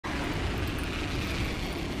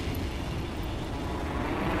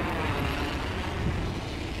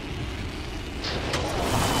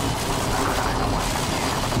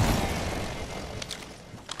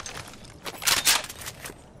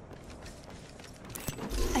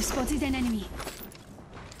I've spotted an enemy.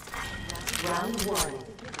 Round one.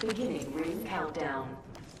 Beginning ring countdown.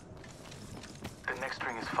 The next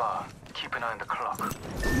ring is far. Keep an eye on the clock.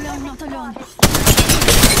 We are not alone.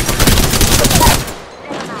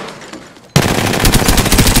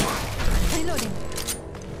 Reloading.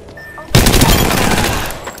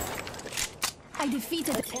 I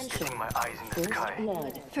defeated it. Keeping my eyes in the First sky.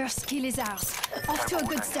 blood. First kill is ours. Off to a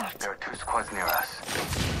good start. There are two squads near us.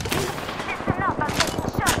 Listen up, I'm getting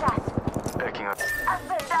shot at. Backing up. Up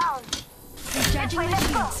and down. Recharging my Let's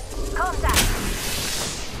go. shields. Contact.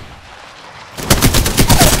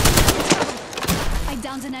 I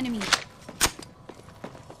downed an enemy. The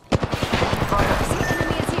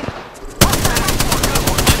enemy is here.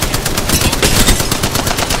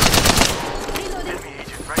 Reloading. Enemy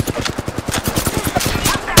agent right here.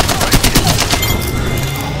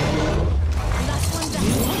 Last one down.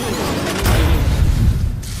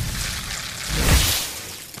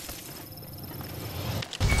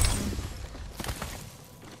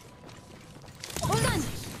 Hold on.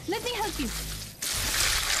 Let me help you.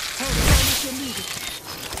 Hold on if you need it.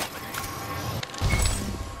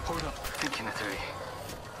 Hold up. Thinking it through.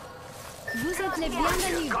 Vous êtes les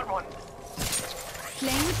bienvenus. Got one.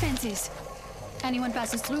 Playing with fences. Anyone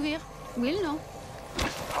passes through here, we'll know.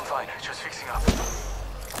 I'm fine. Just fixing up.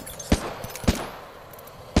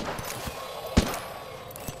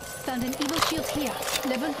 Found an evil shield here.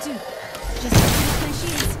 Level 2. Just fixing up my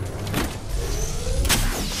shields.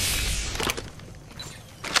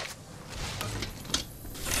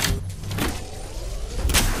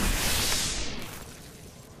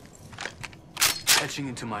 Etching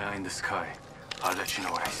into my eye in the sky. I'll let you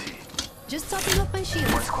know what I see. Just topping up my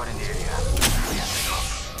shields. One squad in the area. We have to go.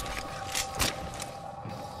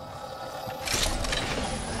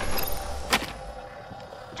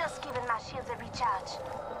 Just giving my shields a recharge.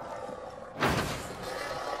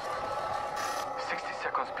 60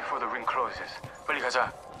 seconds before the ring closes. 빨리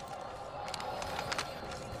가자.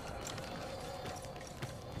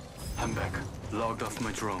 I'm back. Logged off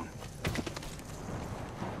my drone.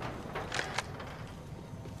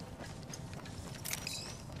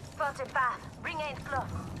 Spotted path. Ring ain't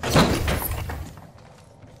close.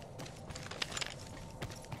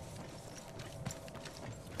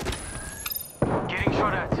 Getting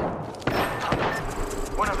shot at.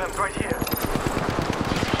 One of them's right here.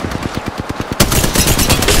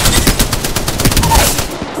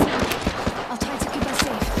 I'll try to keep us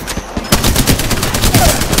safe.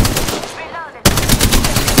 Reloaded.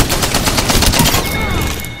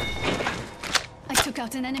 I took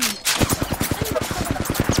out an enemy.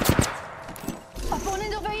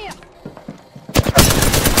 Opponent over here.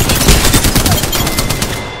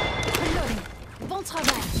 Reloading. Bon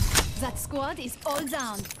travail. That squad is all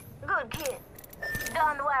down. Good kid.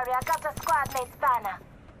 Don't worry, I got a squad mate's banner.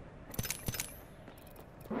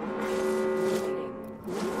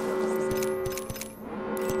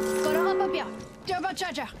 Got a hop up here.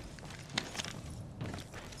 Turbocharger.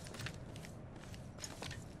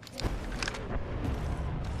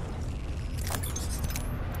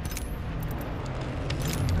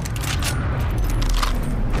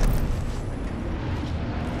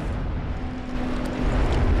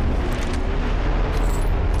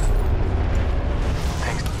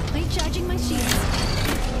 Thanks. Recharging my shields.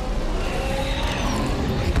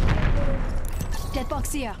 Dead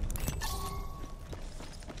box here.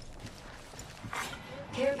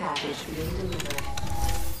 Care package being delivered.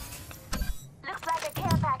 Looks like a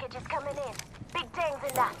care package is coming in. Big things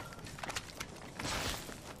in that.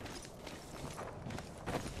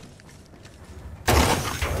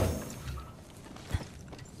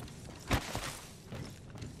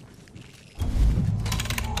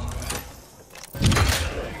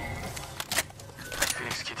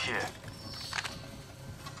 Phoenix kit here.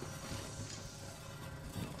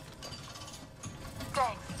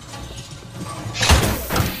 Thanks.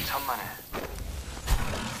 천만에.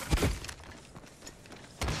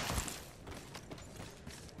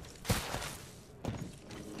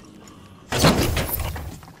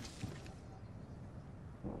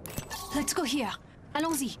 Let's go here.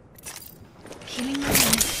 Allons-y. Healing my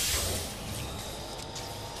wounds.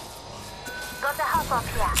 Got a hop up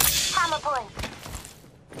here. Hammer point.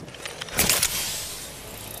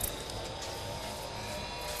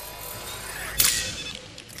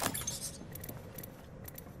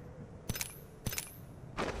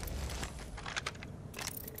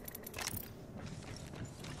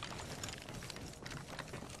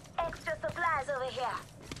 Extra supplies over here.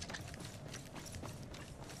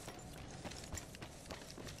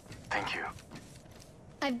 Thank you.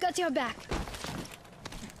 I've got your back.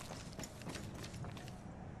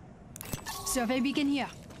 Survey beacon here.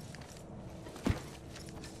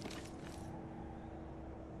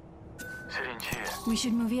 We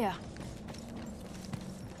should move here.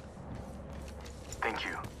 Thank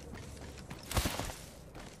you.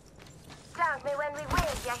 Thank me when we win,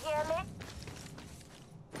 you hear me?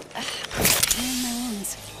 Healing my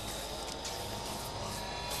wounds.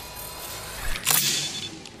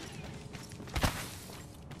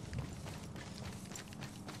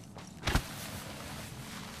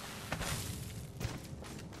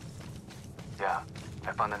 Yeah,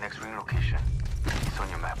 I found the next ring location. It's on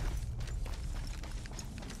your map.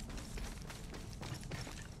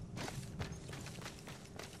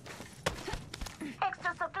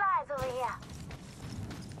 Extra supplies over here.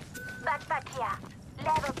 Backpack here.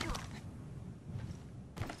 Level 2.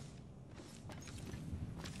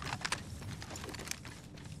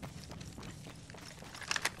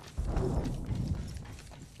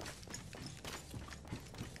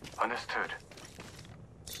 Understood.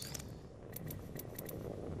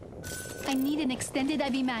 I need an extended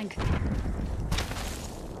IV mag.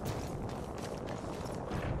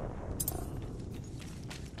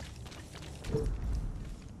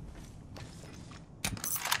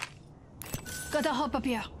 Got a hop up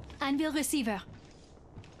here. Anvil receiver.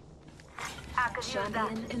 I could use that.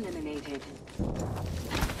 Champion eliminated.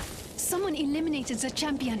 Someone eliminated the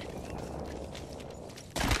champion.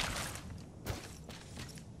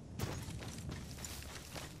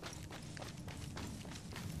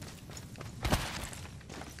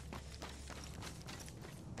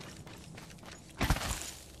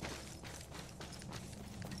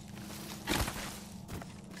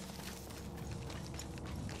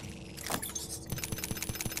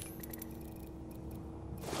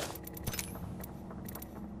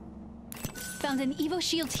 Found an Evo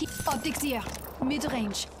shield here. Optics here.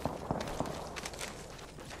 Mid-range.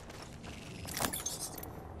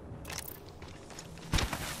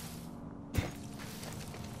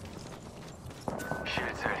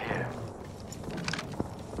 Shields are here.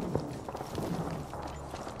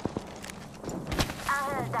 I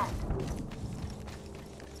heard that.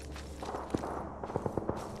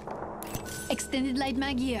 Extended light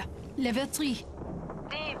mag here. Level 3.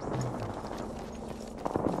 Thieves.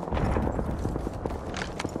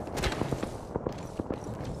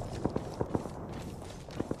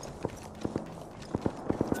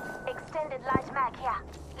 Extended light mag here.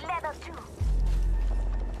 Level 2.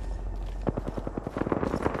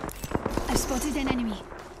 I've spotted an enemy.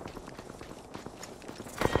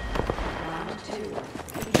 Round 2.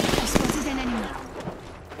 I've spotted an enemy.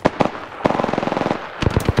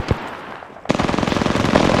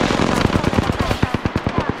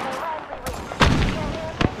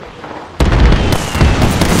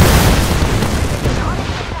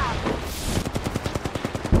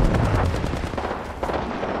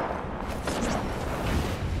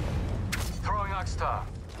 Throwing Arcstar.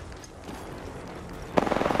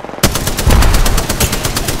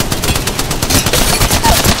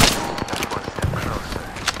 One step closer.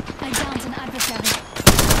 I downed an adversary.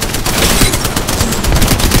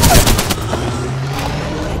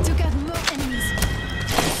 I took out more enemies.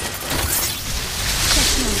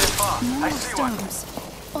 Get far. No I more see one. storms.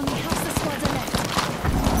 Only half the squads are left.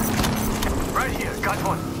 Right here. Got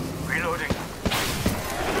one. Reloading.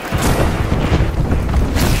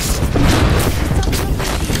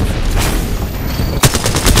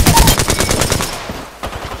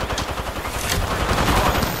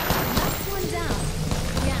 Last one down.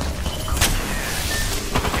 Yeah.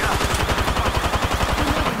 Yeah.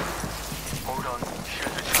 Reloading. Hold on.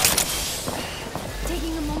 Shield the charge.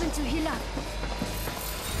 Taking a moment to heal up.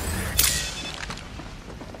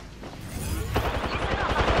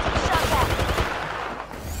 Shot at.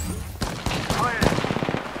 Fire.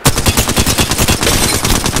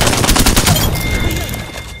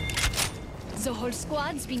 The whole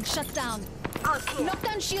squad's being shut down. Good kill.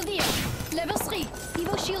 Knockdown shield here. Level 3.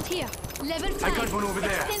 Evo shield here. Level 5. I got one over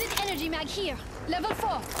there. Extended energy mag here. Level 4.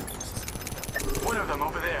 One of them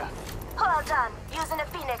over there. Hold on. Using a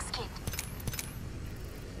Phoenix kit.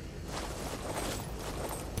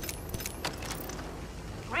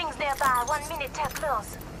 Rings nearby. 1 minute till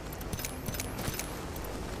close.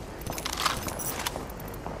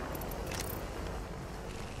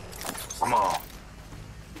 Come on.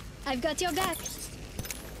 I've got your back.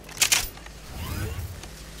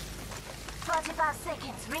 25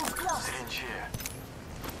 seconds. Rings close. Syringe here.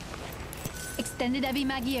 Extended heavy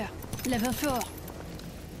mag here. Level 4.